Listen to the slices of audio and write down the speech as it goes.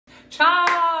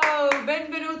Ciao,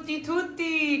 benvenuti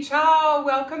tutti. Ciao,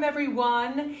 welcome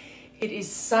everyone. It is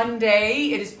Sunday,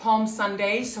 it is Palm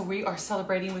Sunday, so we are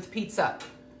celebrating with pizza.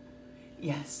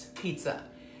 Yes, pizza.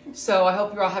 So I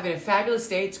hope you're all having a fabulous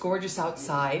day. It's gorgeous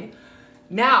outside.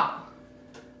 Now,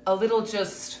 a little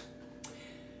just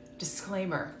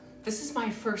disclaimer. This is my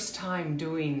first time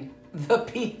doing the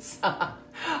pizza.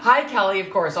 Hi, Kelly, of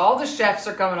course. All the chefs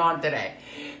are coming on today.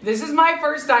 This is my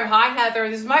first time. Hi, Heather.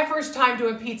 This is my first time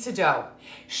doing pizza dough,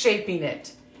 shaping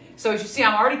it. So as you see,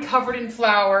 I'm already covered in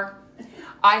flour.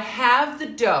 I have the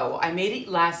dough. I made it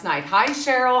last night. Hi,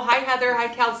 Cheryl. Hi, Heather. Hi,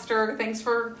 Kelster. Thanks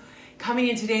for coming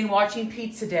in today and watching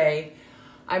Pizza Day.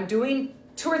 I'm doing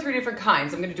 2 or 3 different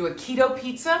kinds. I'm going to do a keto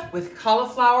pizza with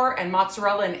cauliflower and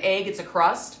mozzarella and egg. It's a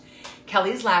crust.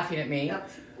 Kelly's laughing at me. Yep.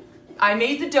 I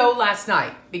made the dough last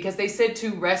night because they said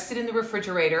to rest it in the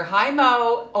refrigerator, hi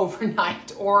Mo,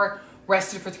 overnight, or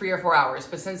rest it for 3 or 4 hours.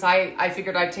 But since I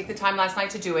figured I'd take the time last night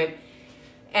to do it,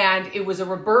 and it was a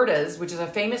Roberta's, which is a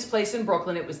famous place in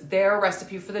Brooklyn. It was their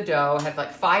recipe for the dough. It had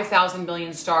like 5,000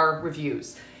 million star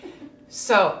reviews.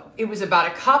 So it was about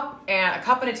a cup and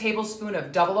a tablespoon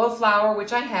of double O flour,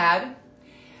 which I had,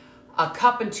 a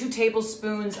cup and 2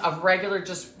 tablespoons of regular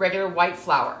white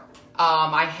flour.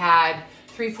 I had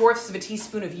 3/4 of a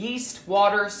teaspoon of yeast,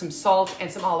 water, some salt, and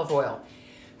some olive oil.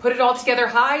 Put it all together.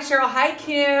 Hi, Cheryl. Hi,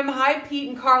 Kim. Hi, Pete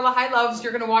and Carla. Hi, loves.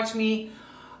 You're going to watch me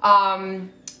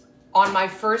on my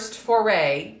first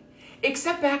foray.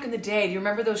 Except back in the day, do you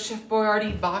remember those Chef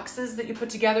Boyardee boxes that you put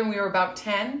together when we were about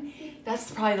 10?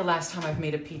 That's probably the last time I've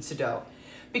made a pizza dough.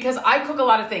 Because I cook a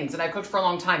lot of things, and I cooked for a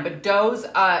long time, but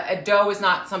a dough is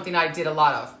not something I did a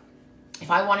lot of.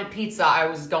 If I wanted pizza, I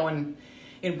was going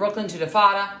in Brooklyn to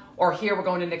DeFada, or here we're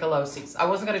going to Nicolosi's. I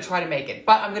wasn't going to try to make it,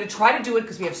 but I'm going to try to do it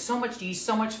because we have so much yeast,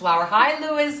 so much flour. Hi,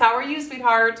 Louis. How are you,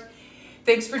 sweetheart?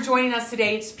 Thanks for joining us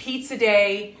today. It's pizza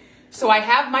day. So I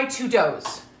have my 2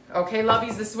 doughs. Okay,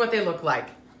 lovies, this is what they look like.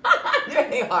 There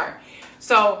they are.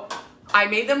 So I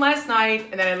made them last night,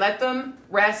 and then I let them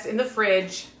rest in the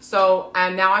fridge.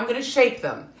 And now I'm going to shape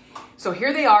them. So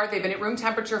here they are. They've been at room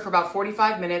temperature for about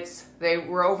 45 minutes. They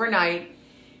were overnight.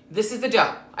 This is the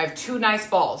dough. I have 2 nice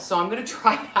balls, so I'm going to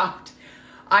try it out.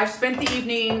 I've spent the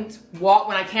evening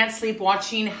when I can't sleep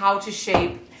watching how to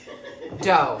shape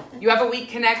dough. You have a weak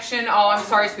connection? Oh, I'm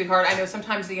sorry, sweetheart. I know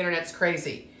sometimes the internet's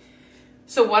crazy.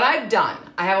 So what I've done,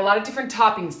 I have a lot of different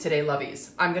toppings today,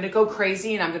 lovies. I'm going to go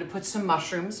crazy, and I'm going to put some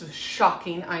mushrooms.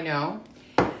 Shocking, I know.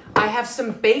 I have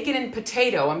some bacon and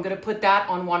potato. I'm going to put that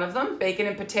on one of them, bacon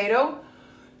and potato.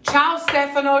 Ciao,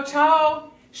 Stefano. Ciao.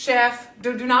 Chef,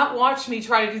 do not watch me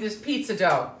try to do this pizza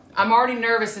dough. I'm already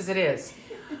nervous as it is.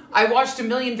 I watched a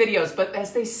million videos, but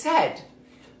as they said,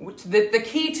 the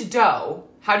key to dough,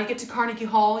 how do you get to Carnegie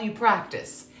Hall? You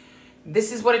practice.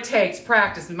 This is what it takes,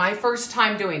 practice. My first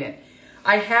time doing it.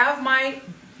 I have my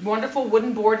wonderful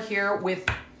wooden board here with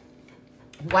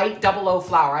white double O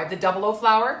flour. I have the double O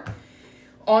flour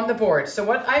on the board. So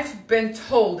what I've been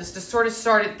told is to sort of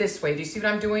start it this way. Do you see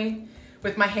what I'm doing?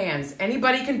 With my hands.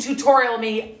 Anybody can tutorial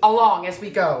me along as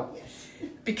we go.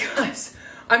 Because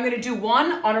I'm going to do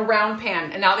one on a round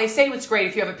pan. And now they say it's great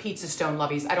if you have a pizza stone,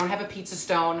 lovies. I don't have a pizza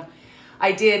stone.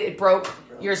 I did. It broke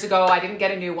years ago. I didn't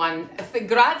get a new one.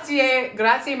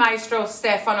 Grazie maestro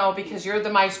Stefano, because you're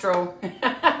the maestro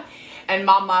and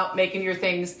mama making your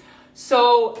things.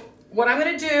 So what I'm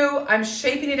going to do, I'm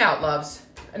shaping it out, loves.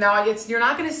 Now you're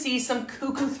not going to see some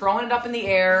cuckoo throwing it up in the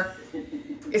air.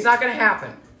 It's not going to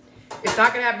happen. It's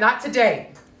not going to happen. Not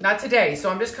today. Not today. So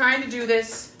I'm just trying to do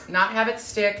this, not have it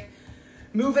stick.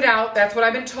 Move it out. That's what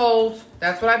I've been told.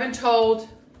 That's what I've been told.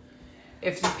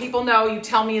 If people know, you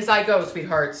tell me as I go,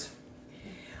 sweethearts.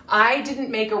 I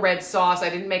didn't make a red sauce. I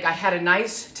had a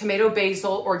nice tomato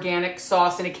basil organic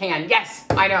sauce in a can. Yes,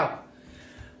 I know.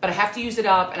 But I have to use it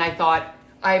up, and I thought,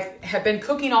 I have been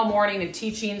cooking all morning and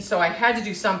teaching, so I had to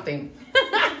do something.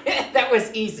 That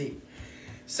was easy.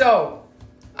 So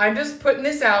I'm just putting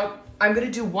this out. I'm going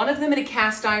to do one of them in a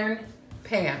cast iron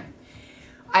pan.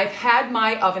 I've had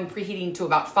my oven preheating to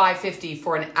about 550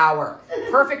 for an hour.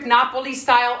 Perfect Napoli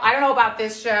style. I don't know about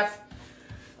this, chef.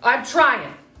 I'm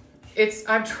trying.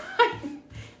 I'm trying.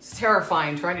 It's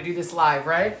terrifying trying to do this live,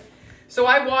 right? So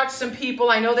I watch some people.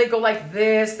 I know they go like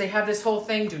this. They have this whole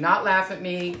thing. Do not laugh at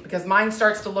me because mine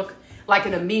starts to look like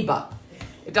an amoeba.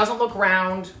 It doesn't look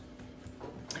round.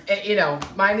 You know,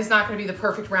 mine is not going to be the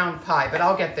perfect round pie, but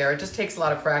I'll get there. It just takes a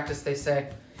lot of practice, they say.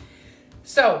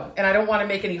 So, and I don't want to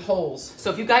make any holes. So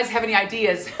if you guys have any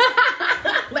ideas,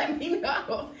 let me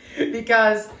know.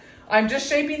 Because I'm just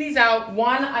shaping these out.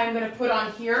 One I'm going to put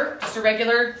on here, just a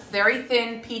regular, very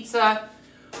thin pizza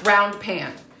round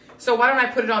pan. So why don't I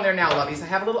put it on there now, lovies? I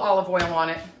have a little olive oil on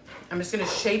it. I'm just gonna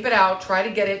shape it out, try to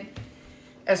get it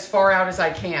as far out as I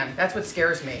can. That's what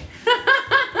scares me.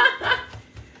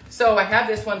 So I have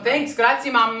this one. Thanks,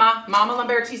 grazie Mama. Mama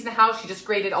Lamberti's in the house. She just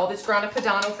grated all this grana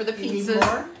padano for the pizzas. You need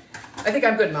more? I think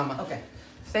I'm good, Mama. Okay.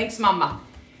 Thanks, Mama.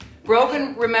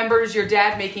 Brogan remembers your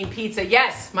dad making pizza.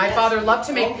 Yes, my father loved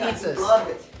to make pizzas. Love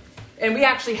it. And we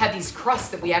actually had these crusts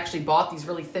that we actually bought, these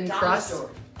really thin crusts.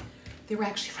 Store. They were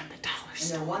actually from the dollar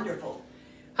store. And they're wonderful.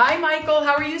 Hi, Michael.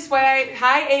 How are you, Sway?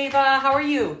 Hi, Ava. How are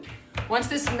you? Once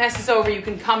this mess is over, you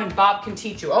can come and Bob can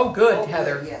teach you. Oh, good,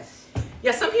 Heather. Good, yes.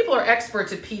 Yeah, some people are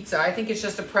experts at pizza. I think it's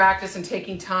just a practice and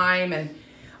taking time, and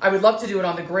I would love to do it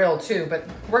on the grill too, but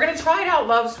we're going to try it out,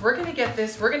 loves. We're going to get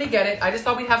this. We're going to get it. I just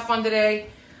thought we'd have fun today.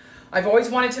 I've always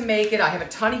wanted to make it. I have a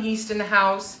ton of yeast in the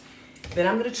house. Then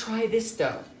I'm going to try this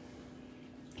dough.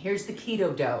 Here's the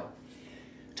keto dough.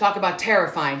 Talk about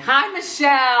terrifying. Hi,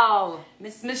 Michelle.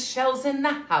 Miss Michelle's in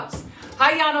the house.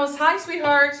 Hi, Janos. Hi,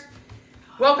 sweetheart.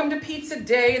 Welcome to Pizza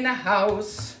Day in the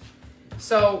house.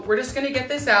 So we're just going to get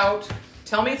this out.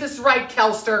 Tell me if this is right,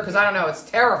 Kelster, because I don't know. It's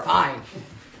terrifying.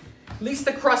 At least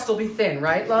the crust will be thin,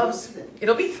 right, loves?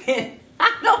 It'll be thin.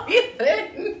 It'll be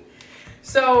thin.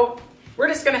 So we're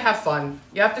just going to have fun.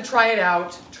 You have to try it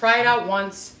out. Try it out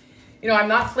once. You know, I'm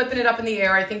not flipping it up in the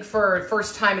air. I think for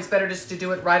first time, it's better just to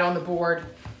do it right on the board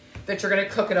that you're going to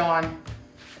cook it on.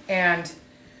 And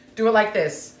do it like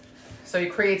this. So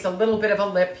it creates a little bit of a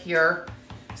lip here.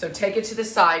 So take it to the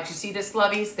side. You see this,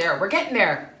 lovies? There. We're getting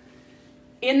there.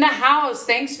 In the house.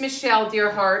 Thanks, Michelle,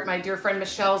 dear heart. My dear friend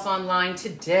Michelle's online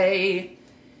today.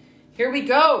 Here we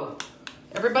go.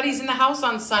 Everybody's in the house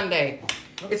on Sunday.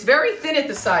 It's very thin at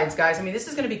the sides, guys. I mean, this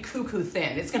is going to be cuckoo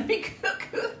thin. It's going to be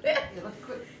cuckoo thin.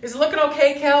 Is it looking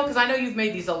okay, Kel? Because I know you've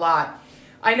made these a lot.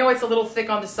 I know it's a little thick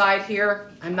on the side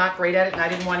here. I'm not great at it, and I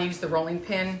didn't want to use the rolling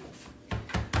pin.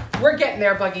 We're getting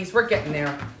there, buggies. We're getting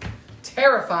there.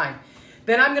 Terrifying.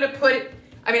 Then I'm going to put it,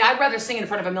 I mean, I'd rather sing in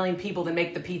front of a million people than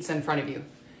make the pizza in front of you.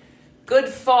 Good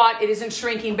thought. It isn't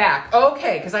shrinking back.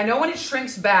 Okay, because I know when it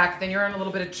shrinks back, then you're in a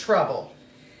little bit of trouble.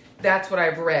 That's what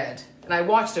I've read. And I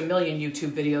watched a million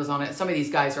YouTube videos on it. Some of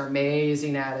these guys are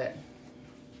amazing at it.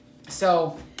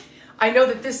 So I know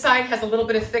that this side has a little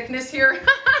bit of thickness here.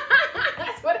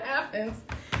 That's what happens.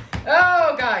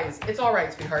 Oh, guys, it's all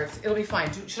right, sweethearts. It'll be fine.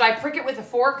 Should I prick it with a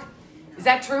fork? Is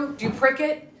that true? Do you prick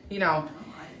it? You know,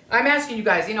 I'm asking you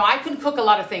guys. You know, I can cook a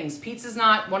lot of things. Pizza's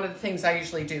not one of the things I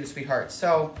usually do, sweethearts.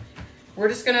 So we're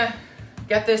just going to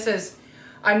get this as...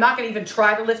 I'm not going to even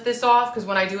try to lift this off because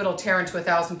when I do, it'll tear into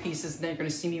 1,000 pieces and then you're going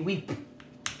to see me weep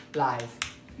live.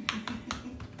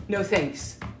 No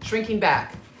thanks. Shrinking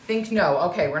back. Think no.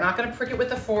 Okay, we're not going to prick it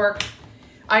with a fork.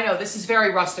 I know, this is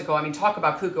very rustico. I mean, talk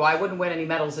about cuckoo. I wouldn't win any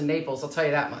medals in Naples, I'll tell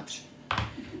you that much.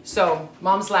 So,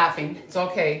 Mom's laughing. It's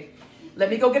okay.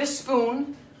 Let me go get a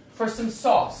spoon for some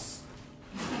sauce.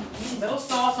 Little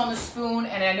sauce on the spoon,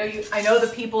 and I know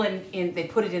the people they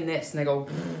put it in this, and they go...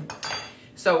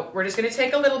 So we're just going to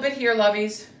take a little bit here,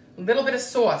 lovies. A little bit of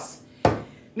sauce.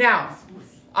 Now,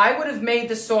 I would have made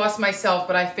the sauce myself,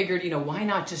 but I figured, you know, why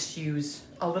not just use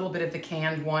a little bit of the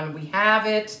canned one? We have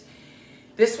it.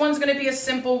 This one's going to be a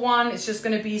simple one. It's just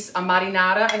going to be a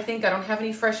marinara, I think. I don't have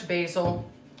any fresh basil.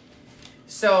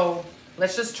 So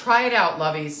let's just try it out,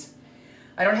 lovies.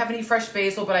 I don't have any fresh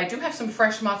basil, but I do have some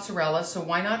fresh mozzarella, so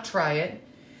why not try it?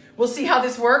 We'll see how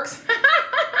this works.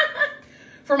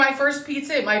 For my first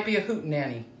pizza, it might be a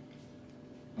hootenanny.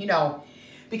 You know,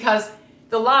 because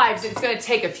the lives, it's going to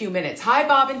take a few minutes. Hi,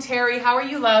 Bob and Terry. How are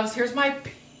you, loves? Here's my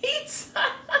pizza.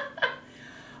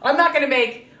 I'm not going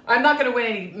to win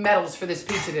any medals for this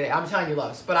pizza today. I'm telling you,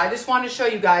 loves. But I just wanted to show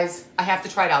you guys, I have to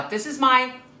try it out. This is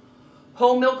my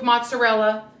whole milk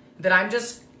mozzarella that I'm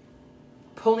just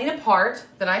pulling apart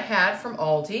that I had from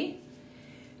Aldi.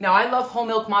 Now, I love whole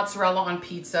milk mozzarella on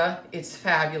pizza. It's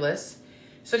fabulous.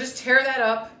 So just tear that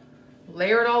up,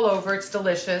 layer it all over. It's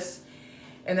delicious.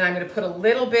 And then I'm going to put a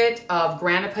little bit of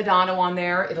grana padano on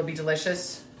there. It'll be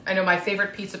delicious. I know my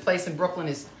favorite pizza place in Brooklyn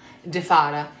is Di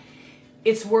Fada.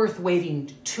 It's worth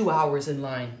waiting 2 hours in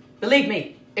line. Believe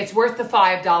me, it's worth the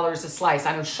 $5 a slice.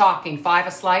 I know, shocking. $5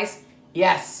 a slice?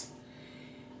 Yes.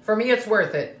 For me, it's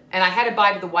worth it. And I had a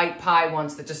bite of the white pie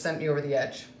once that just sent me over the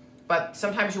edge. But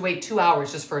sometimes you wait 2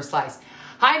 hours just for a slice.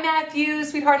 Hi, Matthew,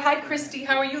 sweetheart. Hi, Christy.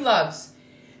 How are you, loves?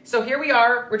 So here we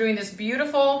are. We're doing this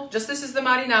beautiful, this is the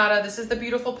marinara. This is the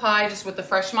beautiful pie just with the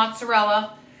fresh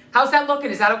mozzarella. How's that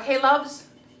looking? Is that okay, loves?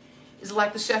 Is it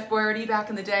like the Chef Boyardee back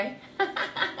in the day?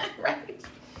 Right.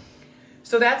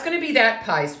 So that's going to be that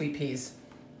pie, sweet peas.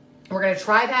 We're going to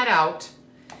try that out.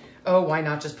 Oh, why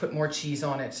not just put more cheese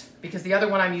on it? Because the other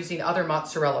one I'm using other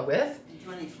mozzarella with. Do you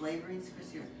want any flavorings,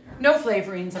 Chrissy? No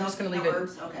flavorings. I'm just going to leave it.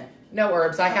 Herbs? Okay. No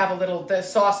herbs. I have a little, the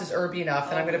sauce is herby enough,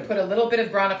 and I'm going to put a little bit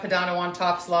of grana padano on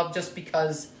top, love, just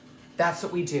because that's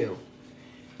what we do.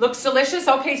 Looks delicious?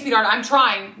 Okay, sweetheart, I'm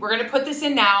trying. We're going to put this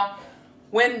in now.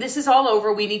 When this is all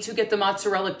over, we need to get the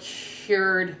mozzarella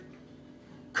curd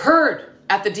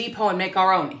at the depot and make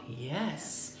our own.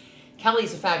 Yes.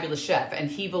 Kelly's a fabulous chef,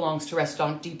 and he belongs to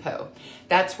Restaurant Depot.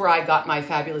 That's where I got my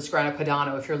fabulous grana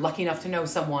padano. If you're lucky enough to know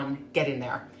someone, get in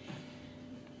there.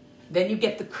 Then you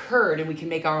get the curd, and we can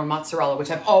make our own mozzarella,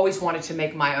 which I've always wanted to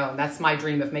make my own. That's my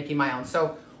dream of making my own.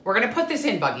 So we're going to put this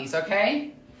in, buggies,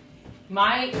 okay?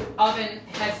 My oven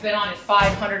has been on at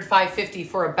 500, 550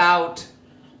 for about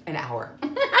an hour.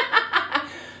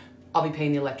 I'll be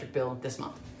paying the electric bill this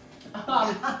month.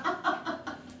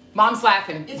 Mom's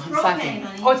laughing. It's Mom's propane, laughing.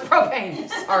 honey. Oh, it's propane.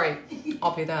 Sorry.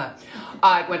 I'll pay that.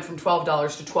 It went from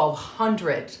 $12 to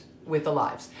 $1,200 with the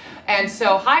lives. And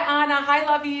so, hi, Anna. Hi,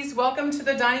 lovies. Welcome to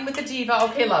the Dining with the Diva.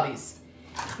 Okay, lovies.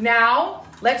 Now,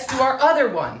 let's do our other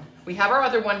one. We have our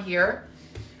other one here.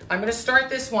 I'm going to start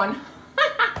this one.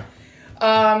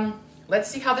 Let's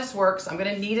see how this works. I'm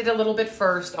going to knead it a little bit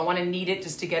first. I want to knead it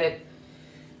just to get it,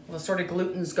 the sort of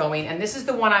glutens going. And this is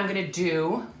the one I'm going to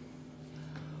do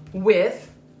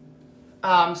with,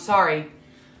 sorry,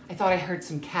 I thought I heard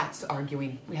some cats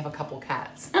arguing. We have a couple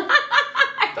cats.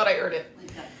 I thought I heard it.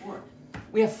 We've got 4.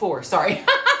 We have 4, sorry.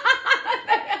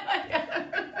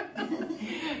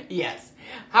 Yes.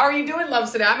 How are you doing,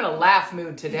 loves, today? I'm in a laugh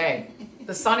mood today.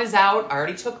 The sun is out. I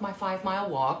already took my 5-mile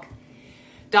walk.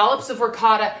 Dollops of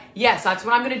ricotta. Yes, that's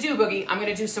what I'm going to do, Boogie. I'm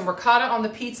going to do some ricotta on the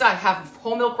pizza. I have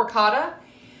whole milk ricotta,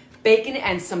 bacon,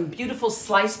 and some beautiful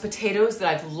sliced potatoes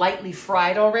that I've lightly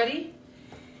fried already.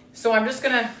 So I'm going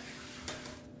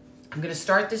to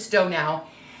start this dough now.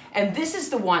 And this is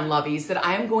the one, lovies, that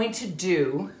I am going to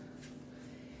do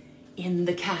in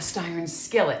the cast iron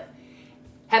skillet.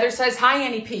 Heather says, hi,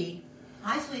 Annie P.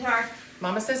 Hi, sweetheart.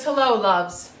 Mama says, hello,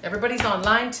 loves. Everybody's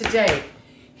online today.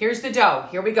 Here's the dough.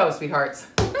 Here we go, sweethearts.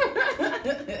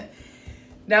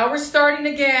 Now we're starting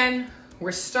again.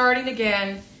 We're starting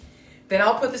again. Then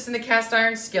I'll put this in the cast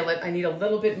iron skillet. I need a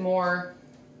little more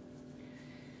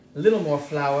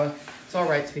flour. It's all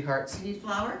right, sweethearts. You need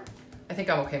flour? I think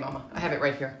I'm okay, Mama. I have it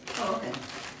right here. Oh, okay.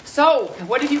 So,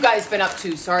 what have you guys been up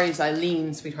to? Sorry, it's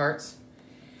Eileen, sweethearts.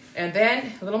 And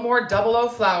then a little more 00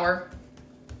 flour.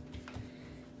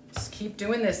 Just keep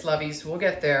doing this, lovies. We'll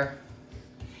get there.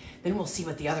 Then we'll see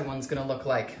what the other one's gonna look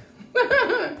like.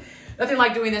 Nothing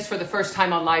like doing this for the first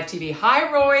time on live TV.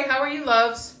 Hi, Roy. How are you,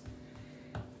 loves?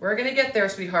 We're gonna get there,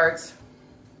 sweethearts.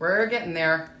 We're getting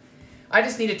there. I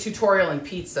just need a tutorial in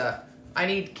pizza. I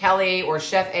need Kelly or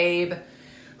Chef Abe,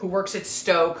 who works at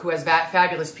Stoke, who has that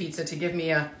fabulous pizza, to give me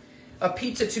a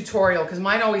pizza tutorial, because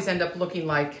mine always end up looking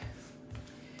like,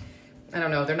 I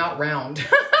don't know, they're not round.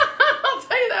 I'll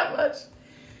tell you that much.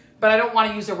 But I don't want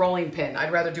to use a rolling pin.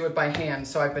 I'd rather do it by hand,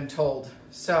 so I've been told.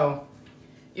 So,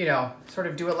 you know, sort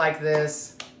of do it like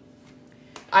this.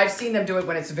 I've seen them do it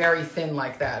when it's very thin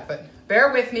like that, but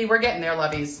bear with me. We're getting there,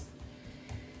 lovies.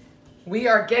 We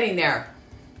are getting there.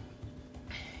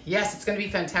 Yes, it's going to be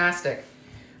fantastic.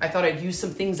 I thought I'd use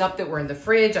some things up that were in the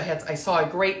fridge. I saw a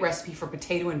great recipe for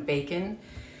potato and bacon.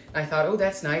 I thought, oh,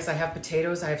 that's nice. I have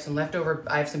potatoes. I have some leftover.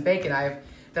 I have some bacon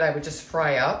that I would just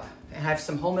fry up. I have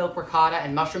some whole milk ricotta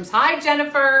and mushrooms. Hi,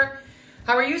 Jennifer.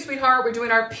 How are you, sweetheart? We're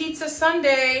doing our pizza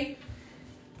Sunday.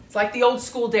 It's like the old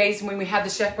school days when we had the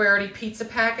Chef Boyardee pizza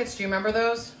packets. Do you remember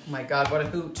those? Oh my God, what a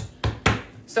hoot.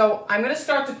 So I'm going to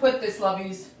start to put this,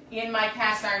 lovies, in my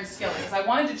cast iron skillet, because I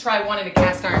wanted to try one in a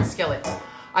cast iron skillet.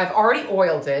 I've already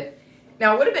oiled it.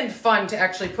 Now, it would have been fun to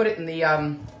actually put it into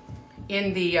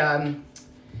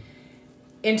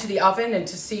the oven and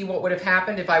to see what would have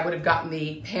happened if I would have gotten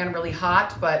the pan really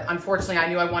hot. But unfortunately, I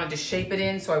knew I wanted to shape it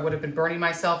in, so I would have been burning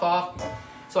myself off.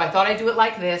 So I thought I'd do it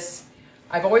like this.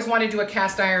 I've always wanted to do a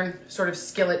cast iron sort of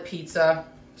skillet pizza,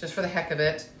 just for the heck of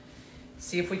it.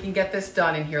 See if we can get this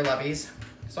done in here, lovies.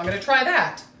 So I'm going to try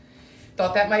that.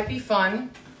 Thought that might be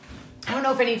fun. I don't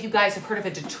know if any of you guys have heard of a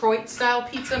Detroit-style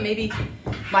pizza. Maybe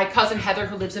my cousin Heather,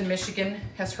 who lives in Michigan,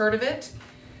 has heard of it.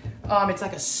 It's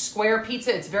like a square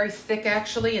pizza. It's very thick,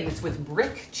 actually, and it's with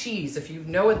brick cheese. If you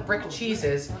know what brick cheese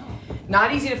is,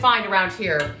 not easy to find around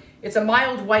here. It's a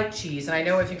mild white cheese, and I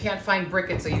know if you can't find brick,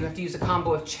 you have to use a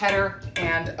combo of cheddar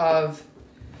and of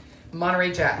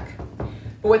Monterey Jack.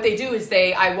 But what they do is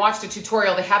I watched a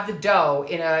tutorial. They have the dough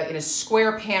in a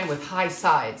square pan with high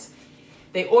sides.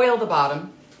 They oil the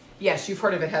bottom. Yes, you've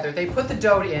heard of it, Heather. They put the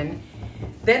dough in.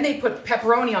 Then they put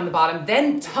pepperoni on the bottom.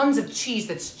 Then tons of cheese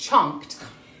that's chunked.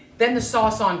 Then the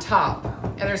sauce on top.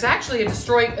 And there's actually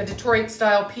a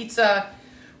Detroit-style pizza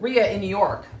Rhea in New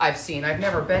York, I've seen. I've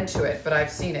never been to it, but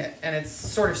I've seen it. And it's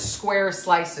sort of square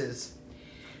slices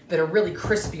that are really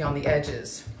crispy on the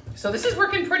edges. So this is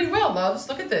working pretty well, loves.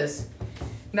 Look at this.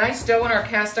 Nice dough in our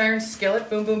cast iron skillet.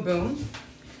 Boom, boom, boom.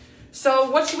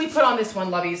 So what should we put on this one,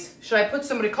 lovies? Should I put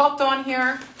some ricotta on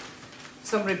here?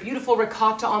 Some beautiful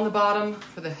ricotta on the bottom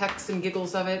for the hex and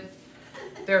giggles of it.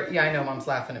 Yeah, I know, Mom's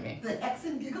laughing at me. The hex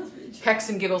and giggles? Hex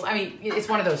and giggles. I mean, it's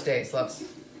one of those days, loves.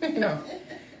 You know,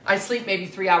 I sleep maybe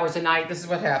 3 hours a night. This is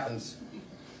what happens.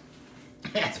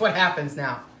 That's what happens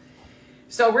now.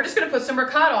 So we're just going to put some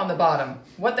ricotta on the bottom.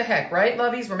 What the heck, right,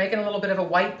 lovies? We're making a little bit of a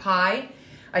white pie.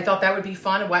 I thought that would be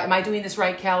fun. Why, am I doing this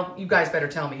right, Cal? You guys better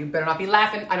tell me. You better not be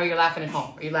laughing. I know you're laughing at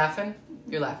home. Are you laughing?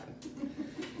 You're laughing.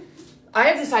 I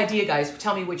have this idea, guys.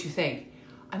 Tell me what you think.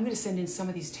 I'm going to send in some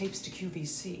of these tapes to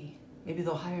QVC. Maybe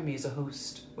they'll hire me as a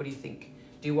host. What do you think?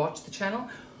 Do you watch the channel?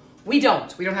 We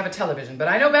don't. We don't have a television. But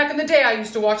I know back in the day I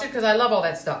used to watch it because I love all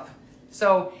that stuff.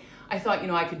 So I thought, you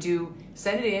know, I could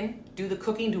send it in, do the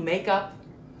cooking, do makeup,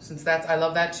 since I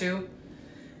love that too.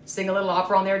 Sing a little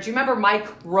opera on there. Do you remember Mike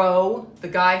Rowe, the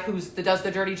guy that does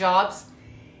the dirty jobs?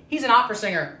 He's an opera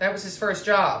singer. That was his first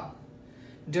job.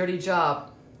 Dirty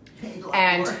job.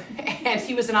 And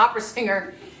he was an opera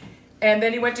singer. And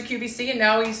then he went to QVC and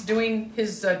now he's doing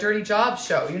his dirty job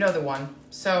show. You know the one.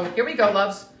 So here we go,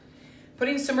 loves.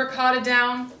 Putting some ricotta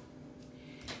down.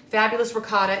 Fabulous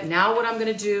ricotta. Now what I'm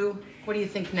going to do, what do you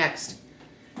think next?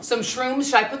 Some shrooms.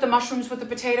 Should I put the mushrooms with the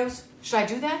potatoes? Should I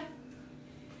do that?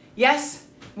 Yes?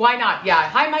 Why not? Yeah.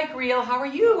 Hi, Mike Reel. How are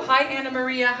you? Hi, Anna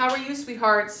Maria. How are you,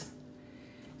 sweethearts?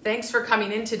 Thanks for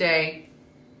coming in today.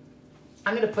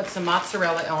 I'm going to put some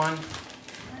mozzarella on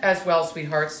as well,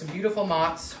 sweethearts. Some beautiful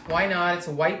mozz. Why not? It's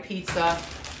a white pizza.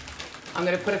 I'm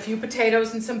going to put a few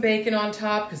potatoes and some bacon on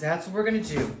top because that's what we're going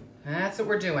to do. That's what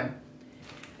we're doing.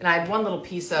 And I had one little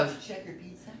piece of... Check your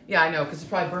pizza? Yeah, I know, because it's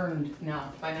probably burned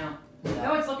now, by now.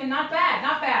 No, it's looking not bad.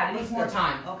 Not bad. It needs more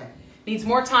time. Okay. Needs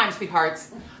more time,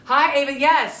 sweethearts. Hi, Ava.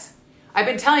 Yes. I've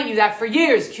been telling you that for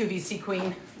years, QVC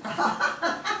Queen.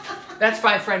 That's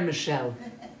my friend Michelle.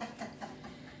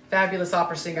 Fabulous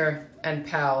opera singer and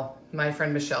pal, my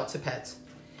friend Michelle Tippett.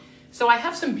 So I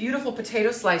have some beautiful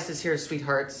potato slices here,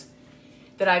 sweethearts,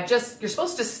 that you're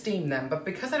supposed to steam them, but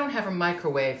because I don't have a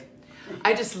microwave,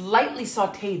 I just lightly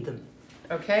sauteed them,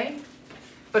 okay?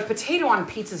 But potato on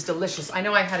pizza is delicious. I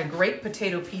know I had a great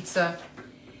potato pizza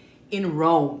in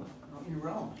Rome. In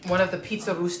Rome. One of the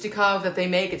pizza rustica that they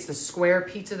make. It's the square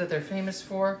pizza that they're famous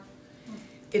for.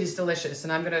 It is delicious.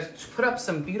 And I'm going to put up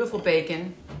some beautiful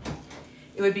bacon.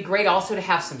 It would be great also to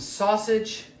have some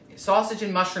sausage. Sausage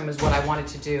and mushroom is what I wanted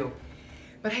to do.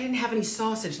 But I didn't have any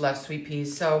sausage left, sweet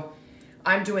peas, so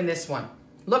I'm doing this one.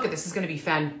 Look at this. This is going to be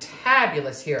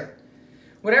fantabulous here.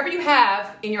 Whatever you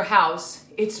have in your house,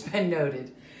 it's been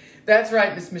noted. That's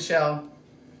right, Miss Michelle.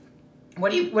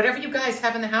 Whatever you guys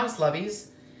have in the house, lovies.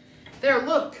 There,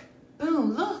 look.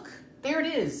 Boom, look. There it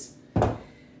is.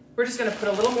 We're just going to put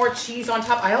a little more cheese on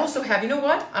top. I also have, you know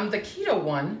what? The keto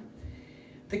one.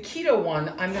 The keto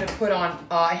one, I'm going to put on,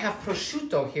 I have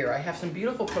prosciutto here. I have some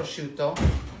beautiful prosciutto.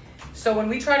 So when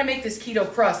we try to make this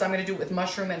keto crust, I'm going to do it with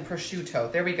mushroom and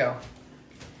prosciutto. There we go.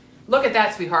 Look at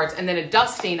that, sweethearts. And then a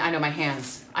dusting. I know my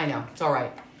hands. I know. It's all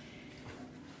right.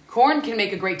 Corn can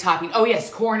make a great topping. Oh,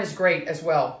 yes. Corn is great as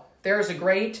well. There is a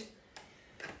great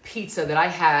pizza that I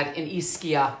had in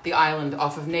Ischia, the island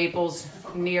off of Naples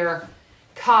near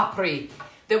Capri.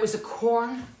 There was a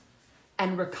corn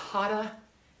and ricotta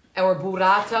or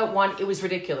burrata one. It was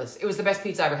ridiculous. It was the best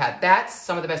pizza I ever had. That's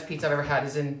some of the best pizza I've ever had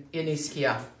is in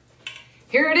Ischia.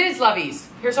 Here it is, lovies.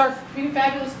 Here's our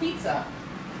fabulous pizza.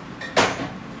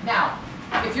 Now,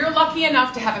 if you're lucky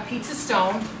enough to have a pizza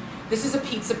stone, this is a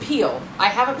pizza peel. I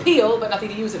have a peel, but nothing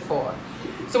to use it for.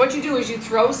 So what you do is you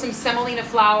throw some semolina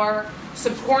flour,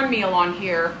 some cornmeal on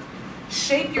here,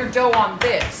 shape your dough on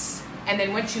this, and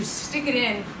then once you stick it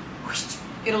in, whoosh,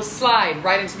 it'll slide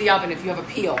right into the oven if you have a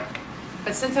peel.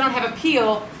 But since I don't have a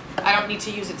peel, I don't need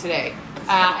to use it today.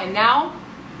 And now,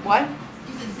 what?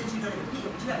 You said you don't have a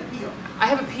peel. Do you have a peel? I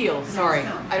have a peel, sorry.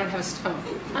 I don't have a stone.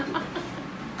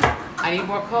 I need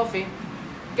more coffee.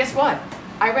 Guess what?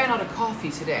 I ran out of coffee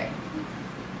today.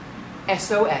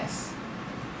 SOS.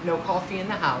 No coffee in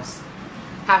the house.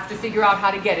 Have to figure out how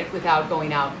to get it without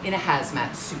going out in a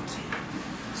hazmat suit.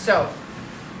 So,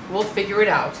 we'll figure it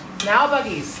out. Now,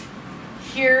 buggies,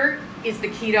 here is the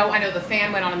keto. I know the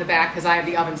fan went on in the back because I have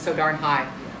the oven so darn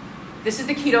high. This is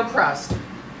the keto crust.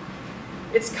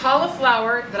 It's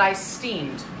cauliflower that I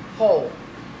steamed whole.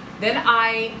 Then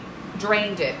I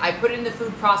drained it. I put it in the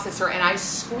food processor and I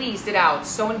squeezed it out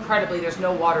so incredibly there's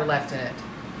no water left in it.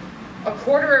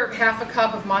 half a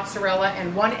cup of mozzarella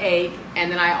and 1 egg,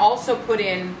 and then I also put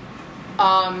in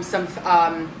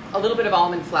a little bit of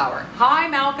almond flour. Hi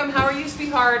Malcolm, how are you,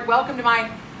 sweetheart? Welcome to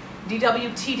my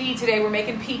DWTD today. We're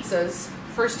making pizzas.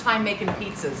 First time making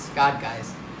pizzas. God,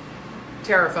 guys.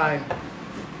 Terrifying.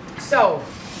 So,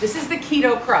 this is the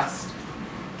keto crust.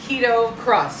 Keto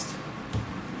crust.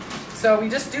 So we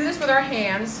just do this with our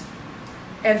hands,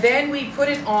 and then we put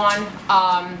it on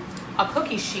a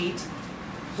cookie sheet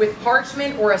with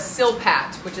parchment or a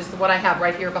silpat, which is what I have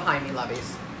right here behind me,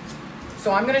 lovies.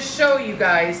 So I'm going to show you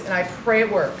guys, and I pray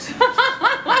it works.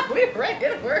 We pray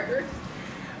it works.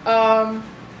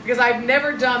 Because I've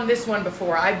never done this one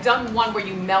before. I've done one where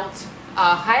you melt.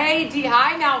 Hi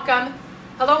Malcolm.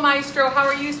 Hello Maestro, how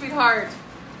are you, sweetheart?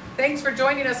 Thanks for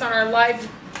joining us on our live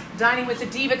Dining with the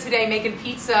Diva today, making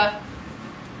pizza.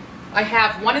 I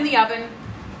have one in the oven.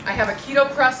 I have a keto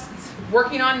crust that's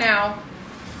working on now.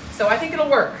 So I think it'll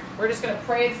work. We're just going to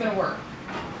pray it's going to work.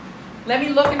 Let me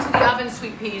look into the oven,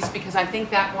 sweet peas, because I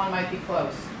think that one might be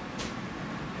close.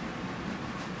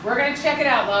 We're going to check it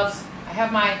out, loves. I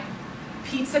have my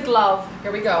pizza glove.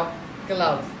 Here we go.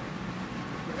 Glove.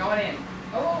 We're going in.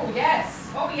 Oh, yes.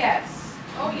 Oh, yes.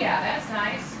 Oh, yeah. That's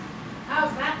nice.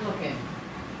 How's that looking?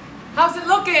 How's it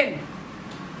looking?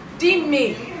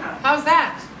 Dimmi. How's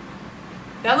that?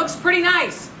 That looks pretty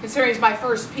nice, considering it's my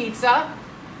first pizza.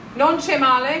 Non c'è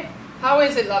male. How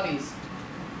is it, lovies?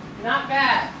 Not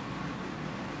bad.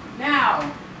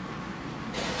 Now,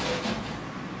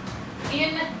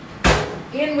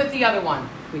 in with the other one.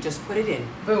 We just put it in.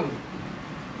 Boom.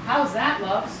 How's that,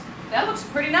 loves? That looks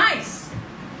pretty nice.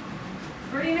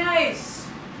 Pretty nice.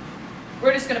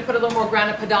 We're just going to put a little more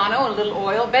grana padano and a little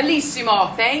oil.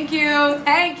 Bellissimo. Thank you.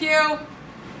 Thank you.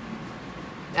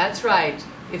 That's right.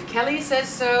 If Kelly says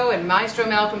so and Maestro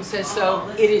Malcolm says so,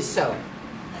 it is so.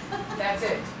 That's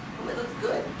it. Oh, it looks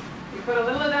good. We put a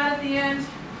little of that at the end.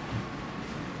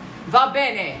 Va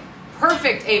bene.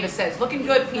 Perfect, Ava says. Looking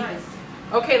good, people. Nice.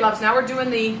 Okay, loves, now we're doing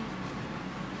the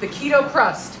keto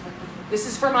crust. This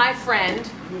is for my friend,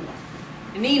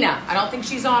 Nina. I don't think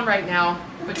she's on right now,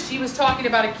 but she was talking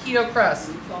about a keto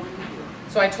crust.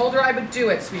 So I told her I would do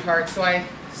it, sweetheart. So I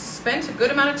spent a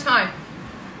good amount of time.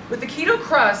 With the keto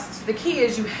crust, the key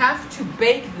is you have to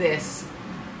bake this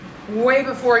way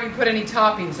before you put any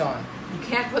toppings on. You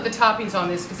can't put the toppings on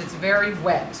this because it's very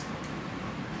wet.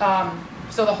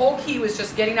 So the whole key was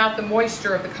just getting out the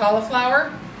moisture of the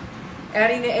cauliflower,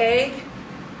 adding the egg.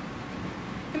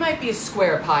 It might be a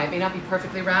square pie. It may not be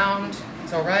perfectly round.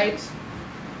 It's all right.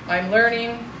 I'm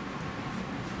learning.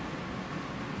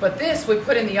 But this we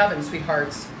put in the oven,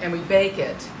 sweethearts, and we bake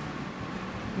it,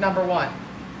 number one.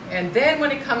 And then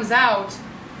when it comes out,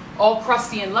 all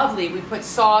crusty and lovely, we put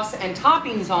sauce and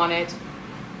toppings on it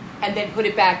and then put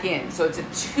it back in. So it's a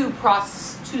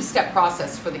two-step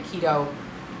process for the keto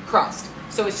crust.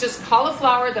 So it's just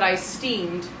cauliflower that I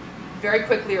steamed very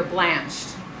quickly or blanched.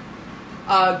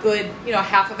 A good,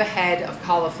 half of a head of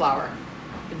cauliflower.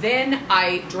 Then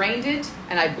I drained it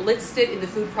and I blitzed it in the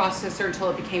food processor until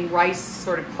it became rice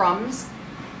sort of crumbs.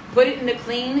 Put it in a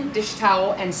clean dish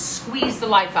towel and squeeze the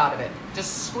life out of it.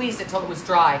 Just squeeze it till it was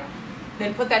dry.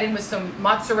 Then put that in with some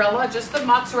mozzarella, just the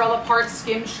mozzarella part,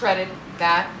 skimmed, shredded,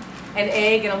 that, an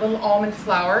egg and a little almond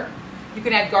flour. You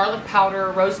can add garlic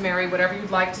powder, rosemary, whatever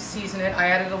you'd like to season it. I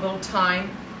added a little thyme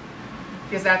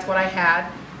because that's what I had.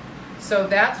 So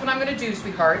that's what I'm going to do,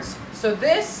 sweethearts. So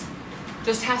this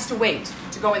just has to wait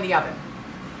to go in the oven.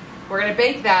 We're going to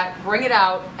bake that, bring it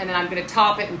out, and then I'm going to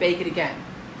top it and bake it again.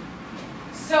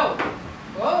 So,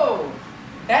 whoa,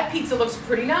 that pizza looks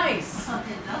pretty nice.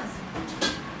 It does.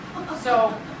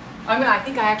 So, I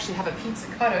think I actually have a pizza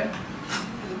cutter.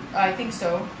 I think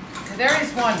so. There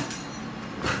is one.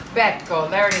 Becco,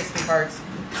 there it is, sweethearts.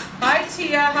 Hi,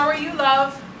 Tia, how are you,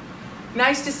 love?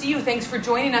 Nice to see you. Thanks for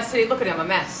joining us today. Look at him, a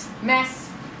mess. Mess.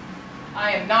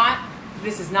 I am not,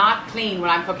 this is not clean when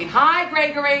I'm cooking. Hi,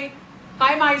 Gregory.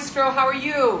 Hi, Maestro, how are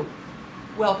you?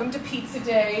 Welcome to Pizza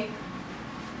Day.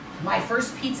 My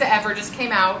first pizza ever just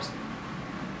came out.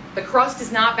 The crust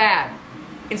is not bad.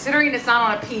 Considering it's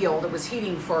not on a peel that was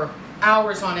heating for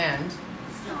hours on end.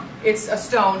 Stone. It's a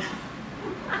stone.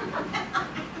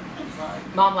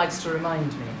 Mom likes to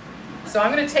remind me. So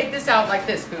I'm going to take this out like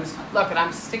this, Goose. Look, and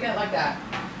I'm sticking it like that.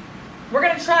 We're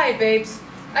going to try it, babes.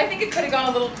 I think it could have gone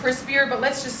a little crispier, but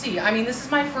let's just see. I mean, this is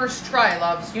my first try,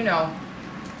 loves.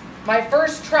 My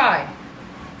first try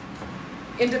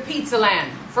into pizza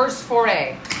land. First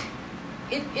foray.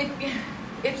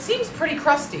 It seems pretty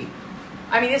crusty.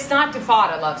 I mean, it's not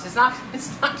defada, loves. It's not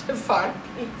defada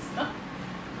pizza,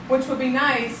 which would be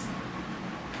nice.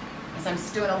 As I'm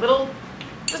just doing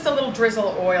just a little drizzle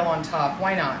of oil on top.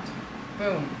 Why not?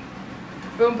 Boom.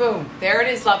 Boom, boom. There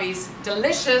it is, lovies.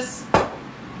 Delicious.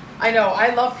 I know,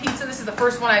 I love pizza. This is the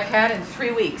first one I've had in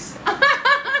 3 weeks.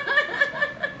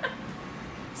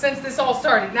 Since this all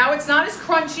started. Now, it's not as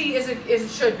crunchy as it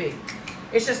should be.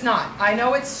 It's just not. I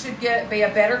know it should be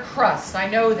a better crust. I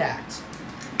know that.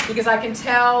 Because I can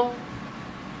tell,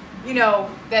 you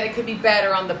know, that it could be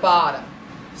better on the bottom.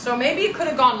 So maybe it could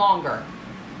have gone longer.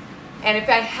 And if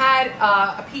I had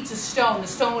a pizza stone, the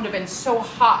stone would have been so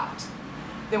hot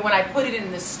that when I put it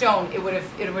in the stone, it would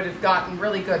have gotten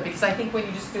really good. Because I think when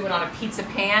you just do it on a pizza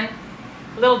pan,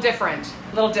 a little different.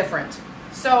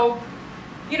 So,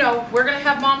 you know, we're gonna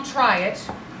have Mom try it.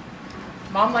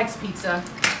 Mom likes pizza.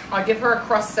 I'll give her a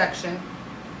crust section.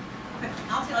 Okay,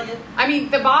 I'll tell you. I mean,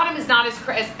 the bottom is not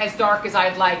as dark as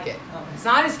I'd like it. Okay. It's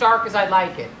not as dark as I'd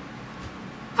like it.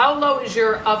 How low is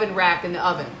your oven rack in the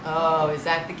oven? Oh, is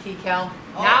that the key, Kel?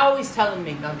 Oh. Now he's telling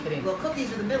me. No, I'm kidding. Well, cookies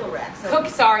are the middle rack. So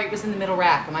Sorry, it was in the middle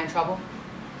rack. Am I in trouble?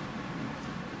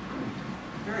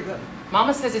 very good.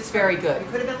 Mama says it's very good. It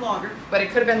could have been longer. But it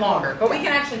could have been longer. But we can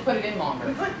actually put it in longer.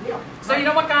 We could, yeah. So you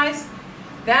know what, guys?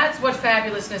 That's what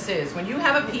fabulousness is. When you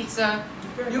have a pizza,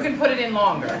 you can put it in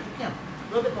longer. Yeah, you can.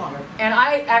 A little bit longer. And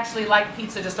I actually like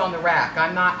pizza just on the rack.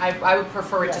 I would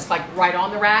prefer it just like right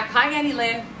on the rack. Hi, Annie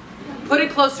Lynn. Put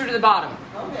it closer to the bottom.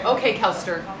 Okay. Okay,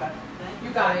 Kelster. Okay. Thank you.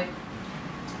 You got it.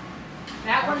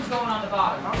 That one's going on the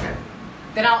bottom. Okay.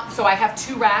 Then so I have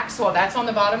 2 racks, so that's on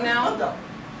the bottom Good now. though.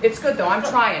 It's good though, I'm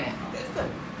trying it. Okay, it's good.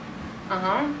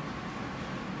 Uh-huh.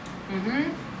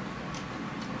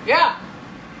 Yeah.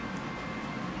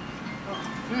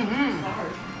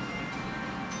 Hard.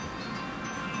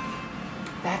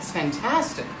 That's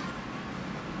fantastic.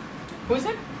 Who is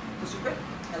it? Mr. Crick.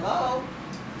 Hello.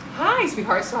 Hi,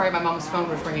 sweetheart. Sorry, my mom's phone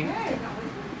was ringing.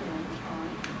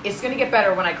 It's going to get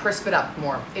better when I crisp it up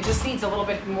more. It just needs a little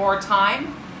bit more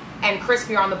time and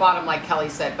crispier on the bottom, like Kelly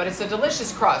said. But it's a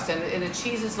delicious crust, and the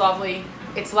cheese is lovely.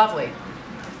 It's lovely.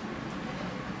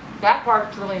 That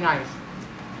part's really nice.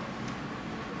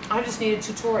 I just need a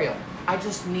tutorial. I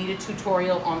just need a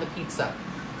tutorial on the pizza.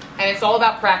 And it's all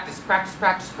about practice. Practice,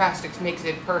 practice, practice makes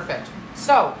it perfect.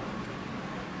 So,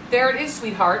 there it is,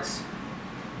 sweethearts.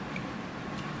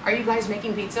 Are you guys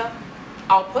making pizza?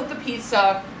 I'll put the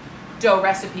pizza dough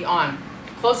recipe on.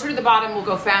 Closer to the bottom will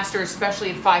go faster,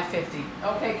 especially at 550.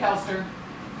 Okay, Kelster.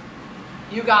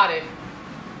 You got it.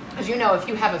 As you know, if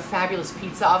you have a fabulous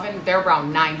pizza oven, they're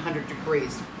around 900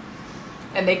 degrees.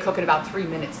 And they cook in about 3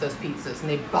 minutes, those pizzas. And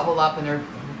they bubble up and they're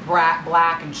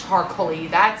black and charcoaly.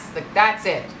 That's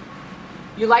it.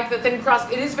 You like the thin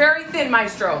crust? It is very thin,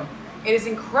 Maestro. It is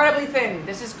incredibly thin.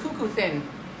 This is cuckoo thin.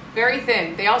 Very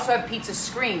thin. They also have pizza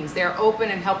screens. They're open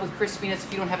and help with crispiness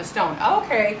if you don't have a stone.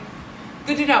 Okay.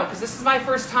 Good to know, because this is my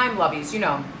first time, lovies. You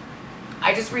know,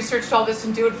 I just researched all this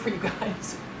and do it for you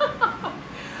guys.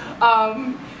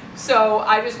 So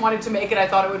I just wanted to make it. I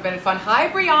thought it would have been fun. Hi,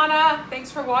 Brianna.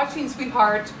 Thanks for watching,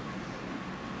 sweetheart.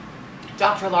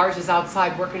 Dr. Large is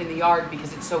outside working in the yard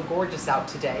because it's so gorgeous out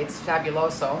today. It's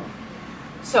fabuloso.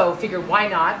 So figured, why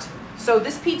not? So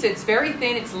this pizza, it's very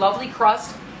thin. It's lovely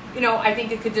crust. You know, I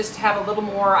think it could just have a little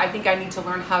more. I think I need to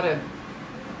learn how to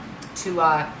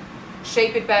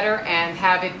shape it better and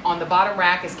have it on the bottom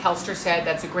rack, as Kelster said.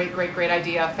 That's a great, great, great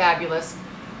idea. Fabulous.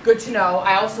 Good to know.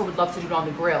 I also would love to do it on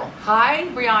the grill. Hi,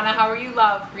 Brianna. How are you,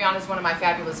 love? Brianna's one of my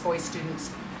fabulous voice students.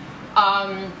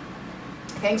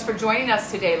 Thanks for joining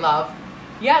us today, love.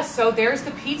 Yes, so there's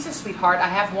the pizza, sweetheart. I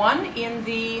have one in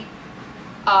the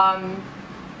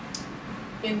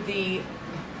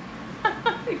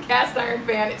cast iron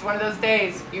pan. It's one of those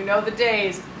days. You know the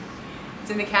days. It's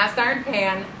in the cast iron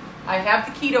pan. I have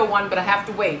the keto one, but I have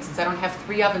to wait since I don't have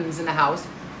 3 ovens in the house.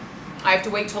 I have to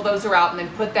wait till those are out and then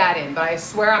put that in. But I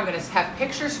swear I'm going to have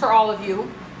pictures for all of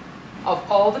you of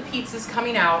all the pizzas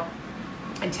coming out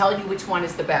and tell you which one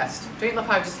is the best. Don't you love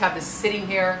how I just have this sitting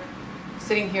here,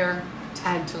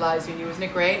 tantalizing you? Isn't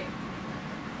it great?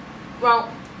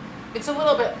 Well, it's a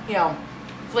little bit, you know,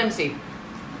 flimsy,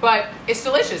 but it's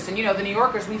delicious. And you know, the New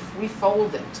Yorkers, we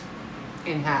fold it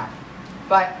in half.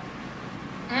 But,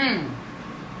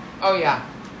 oh yeah.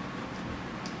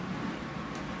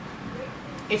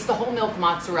 It's the whole milk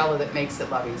mozzarella that makes it,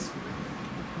 lovies.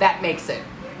 That makes it.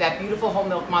 That beautiful whole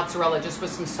milk mozzarella just with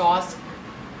some sauce,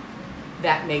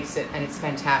 that makes it, and it's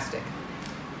fantastic.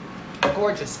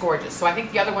 Gorgeous, gorgeous. So I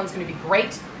think the other one's going to be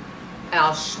great. And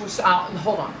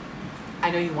hold on.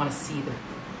 I know you want to see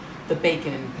the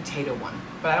bacon and potato one,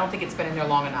 but I don't think it's been in there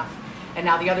long enough. And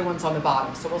now the other one's on the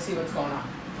bottom, so we'll see what's going on.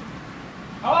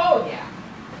 Oh, yeah.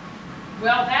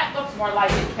 Well, that looks more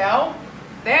like it, Kel.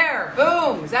 There,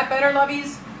 boom. Is that better,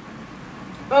 lovies?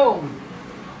 Boom.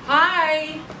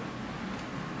 Hi.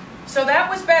 So that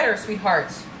was better,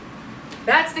 sweethearts.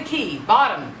 That's the key.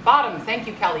 Bottom. Thank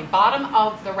you, Kelly. Bottom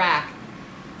of the rack,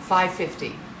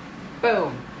 $5.50.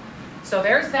 Boom. So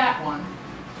there's that one.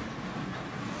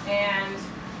 And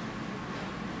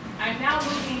I now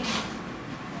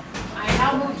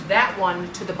moved that one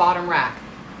to the bottom rack.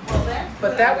 Well, that's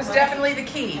But good. that was definitely the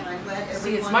key. And I'm glad See, it's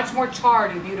everyone- much more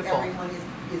charred and beautiful. Everyone is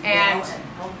And well and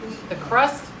healthy. The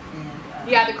crust, And,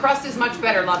 yeah, the crust is much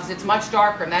better, loves. It's much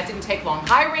darker, and that didn't take long.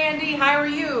 Hi, Randy. How are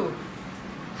you?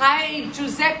 Hi,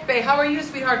 Giuseppe. How are you,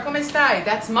 sweetheart? Come stai?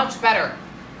 That's much better.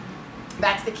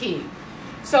 That's the key.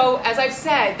 So, as I've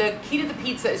said, the key to the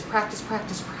pizza is practice,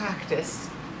 practice, practice,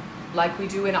 like we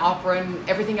do in opera and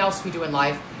everything else we do in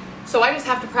life. So I just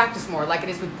have to practice more, like it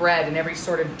is with bread and every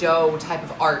sort of dough type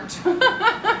of art.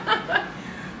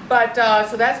 But,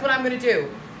 so that's what I'm going to do,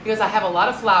 because I have a lot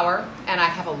of flour and I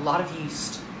have a lot of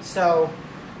yeast. So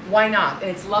why not? And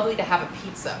it's lovely to have a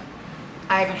pizza.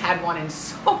 I haven't had one in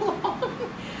so long.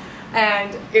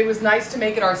 And it was nice to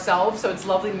make it ourselves, so it's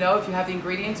lovely to know if you have the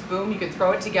ingredients, boom, you can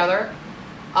throw it together.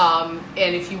 And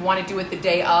if you want to do it the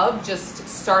day of, just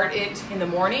start it in the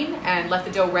morning and let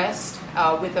the dough rest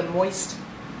with a moist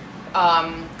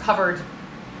covered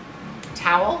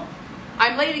towel.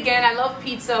 I'm late again. I love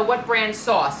pizza. What brand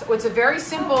sauce? Oh, it's a very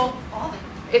simple.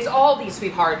 It's Aldi,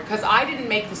 sweetheart, because I didn't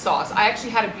make the sauce. I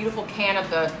actually had a beautiful can of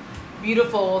the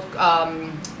beautiful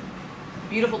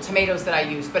tomatoes that I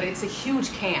use, but it's a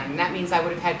huge can, and that means I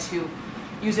would have had to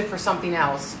use it for something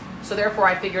else. So therefore,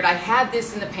 I figured I had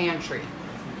this in the pantry,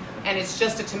 and it's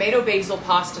just a tomato basil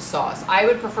pasta sauce. I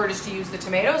would prefer just to use the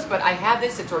tomatoes, but I have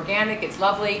this. It's organic. It's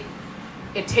lovely.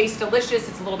 It tastes delicious.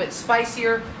 It's a little bit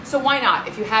spicier. So why not?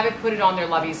 If you have it, put it on there,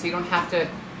 lovey, so you don't have to.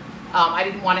 I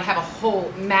didn't want to have a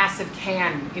whole massive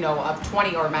can, you know, of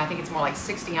 20, or I think it's more like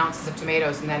 60 ounces of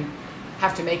tomatoes, and then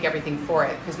have to make everything for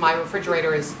it, because my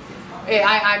refrigerator is.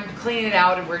 I'm cleaning it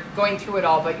out and we're going through it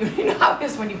all, but you know how it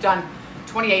is when you've done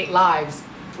 28 lives.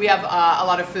 We have a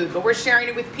lot of food, but we're sharing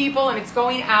it with people, and it's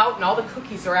going out, and all the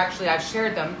cookies are actually, I've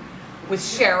shared them with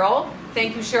Cheryl.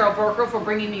 Thank you, Cheryl Borker, for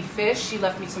bringing me fish. She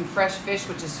left me some fresh fish,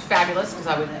 which is fabulous, because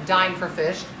I was dying for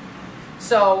fish.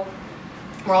 So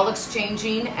we're all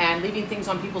exchanging and leaving things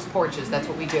on people's porches. That's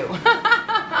what we do.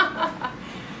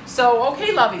 So,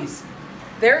 okay, lovies.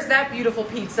 There's that beautiful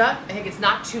pizza. I think it's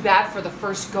not too bad for the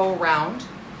first go around.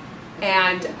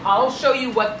 And I'll show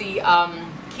you what the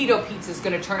keto pizza is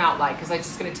going to turn out like, because it's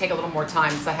just going to take a little more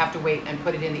time, because I have to wait and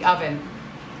put it in the oven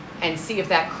and see if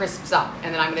that crisps up.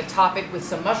 And then I'm going to top it with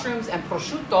some mushrooms and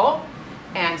prosciutto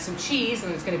and some cheese,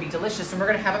 and it's going to be delicious. And we're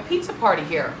going to have a pizza party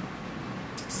here.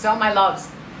 So, my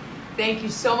loves, thank you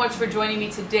so much for joining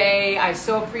me today. I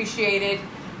so appreciate it.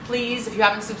 Please, if you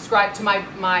haven't subscribed to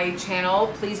my channel,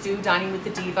 please do, Dining with the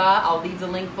Diva. I'll leave the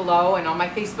link below, and on my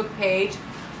Facebook page.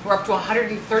 We're up to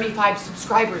 135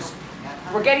 subscribers.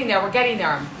 We're getting there. We're getting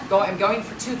there. I'm going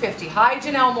for 250. Hi,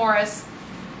 Janelle Morris.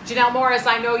 Janelle Morris,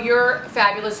 I know you're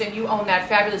fabulous, and you own that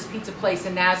fabulous pizza place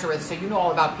in Nazareth, so you know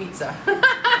all about pizza.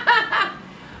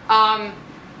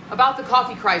 About the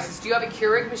coffee crisis, do you have a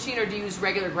Keurig machine, or do you use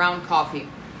regular ground coffee?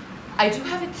 I do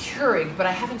have a Keurig, but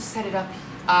I haven't set it up.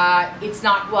 It's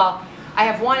not, well, I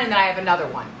have one and then I have another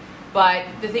one. But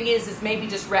the thing is maybe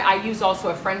just, I use also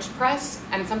a French press,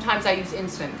 and sometimes I use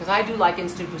instant, because I do like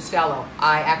instant Bustelo.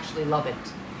 I actually love it.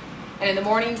 And in the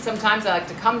morning, sometimes I like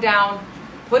to come down,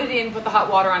 put it in, put the hot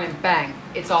water on, and bang,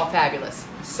 it's all fabulous.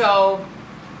 So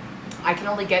I can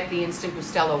only get the instant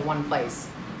Bustelo one place.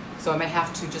 So I may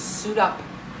have to just suit up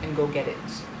and go get it.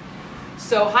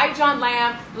 So, hi, John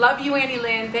Lamb. Love you, Annie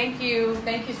Lynn. Thank you.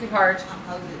 Thank you, sweetheart.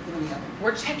 How's it doing the oven?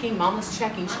 We're checking. Mom is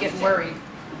checking. She's getting worried.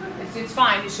 It's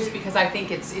fine. It's just because I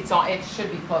think it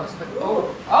should be close. But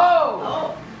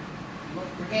oh.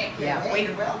 Yeah.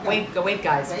 Wait,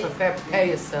 guys. Prepare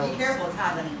yourselves. Be careful, it's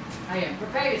hot, honey. I am.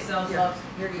 Prepare yourselves, loves.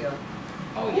 Here you go.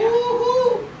 Oh yeah.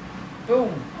 Woohoo!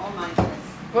 Boom. Oh my goodness.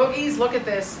 Boogies, look at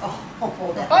this.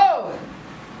 Oh, that's Oh,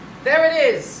 there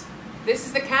it is. This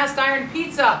is the cast iron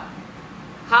pizza.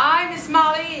 Hi, Miss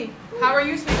Molly. How are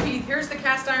you, sweet pea? Here's the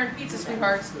cast iron pizza,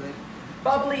 sweethearts.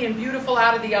 Bubbly and beautiful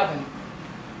out of the oven.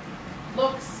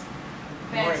 Looks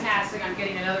fantastic. I'm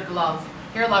getting another glove.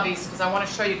 Here, lovies, because I want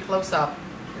to show you close up.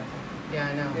 Yeah,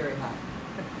 I know. Very hot.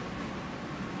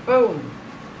 Boom.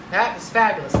 That is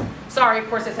fabulous. Sorry, of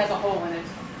course, this has a hole in it.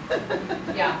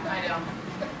 Yeah, I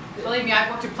know. Believe me,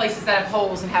 I've worked at places that have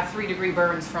holes and have 3-degree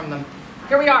burns from them.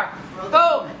 Here we are.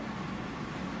 Boom.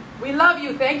 We love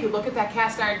you. Thank you. Look at that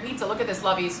cast iron pizza. Look at this,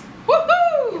 lovies.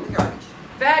 Woohoo! Garbage.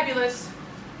 Fabulous.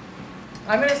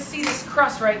 I'm going to see this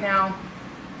crust right now.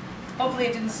 Hopefully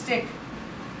it didn't stick.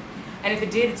 And if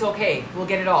it did, it's okay. We'll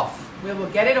get it off. We will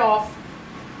get it off.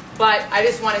 But I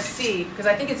just want to see, because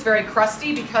I think it's very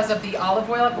crusty because of the olive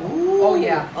oil. Ooh. Oh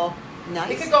yeah. Oh,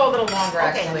 nice. It could go a little longer Okay,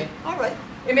 actually. honey. All right.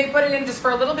 You may put it in just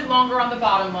for a little bit longer on the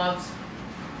bottom, loves.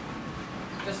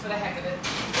 Just for the heck of it.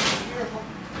 Beautiful.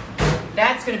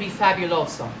 That's going to be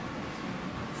fabuloso.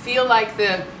 Feel like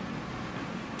the...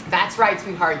 That's right,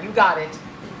 sweetheart. You got it.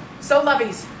 So,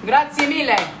 lovies, grazie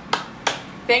mille.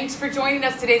 Thanks for joining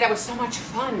us today. That was so much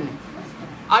fun.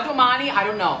 A domani, I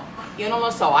don't know. Io non lo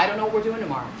so. I don't know what we're doing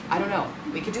tomorrow. I don't know.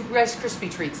 We could do Rice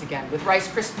Krispie treats again with Rice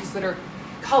Krispies that are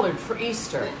colored for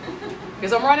Easter.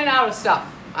 Because I'm running out of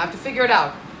stuff. I have to figure it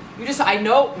out. I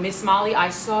know, Miss Molly, I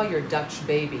saw your Dutch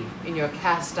baby in your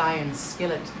cast iron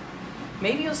skillet.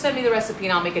 Maybe you'll send me the recipe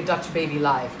and I'll make a Dutch baby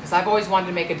live. Because I've always wanted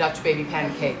to make a Dutch baby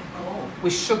pancake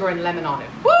with sugar and lemon on it.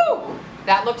 Woo!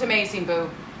 That looked amazing, boo.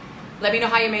 Let me know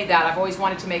how you made that. I've always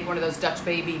wanted to make one of those Dutch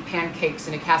baby pancakes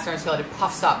in a cast iron skillet. It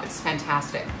puffs up. It's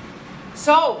fantastic.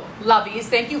 So, lovies,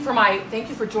 thank you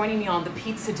for joining me on the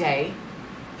pizza day.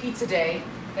 Pizza day.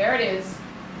 There it is.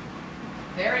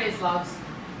 There it is, loves.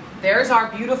 There's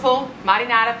our beautiful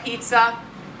marinara pizza.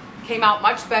 Came out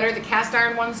much better. The cast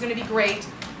iron one's going to be great.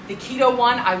 The keto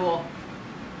one I will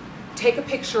take a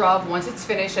picture of once it's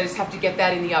finished. I just have to get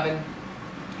that in the oven,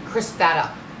 crisp that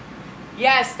up.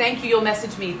 Yes, thank you. You'll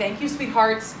message me. Thank you,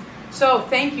 sweethearts. So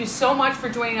thank you so much for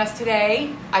joining us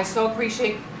today. I so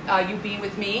appreciate you being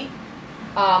with me.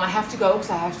 I have to go because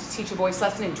I have to teach a voice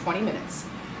lesson in 20 minutes.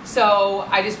 So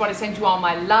I just want to send you all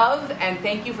my love and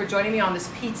thank you for joining me on this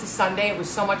Pizza Sunday. It was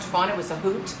so much fun. It was a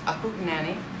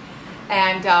hootenanny.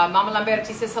 And Mama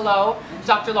Lamberti says hello.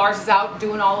 Dr. Lars is out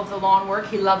doing all of the lawn work.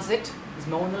 He loves it. He's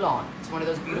mowing the lawn. It's one of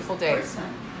those beautiful days.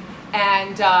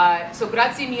 And so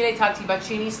grazie mille, tanti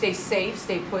bacini. Stay safe,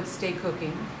 stay put, stay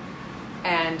cooking.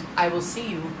 And I will see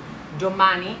you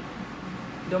domani.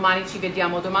 Domani ci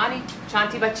vediamo domani.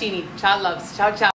 Tanti bacini. Ciao loves. Ciao ciao.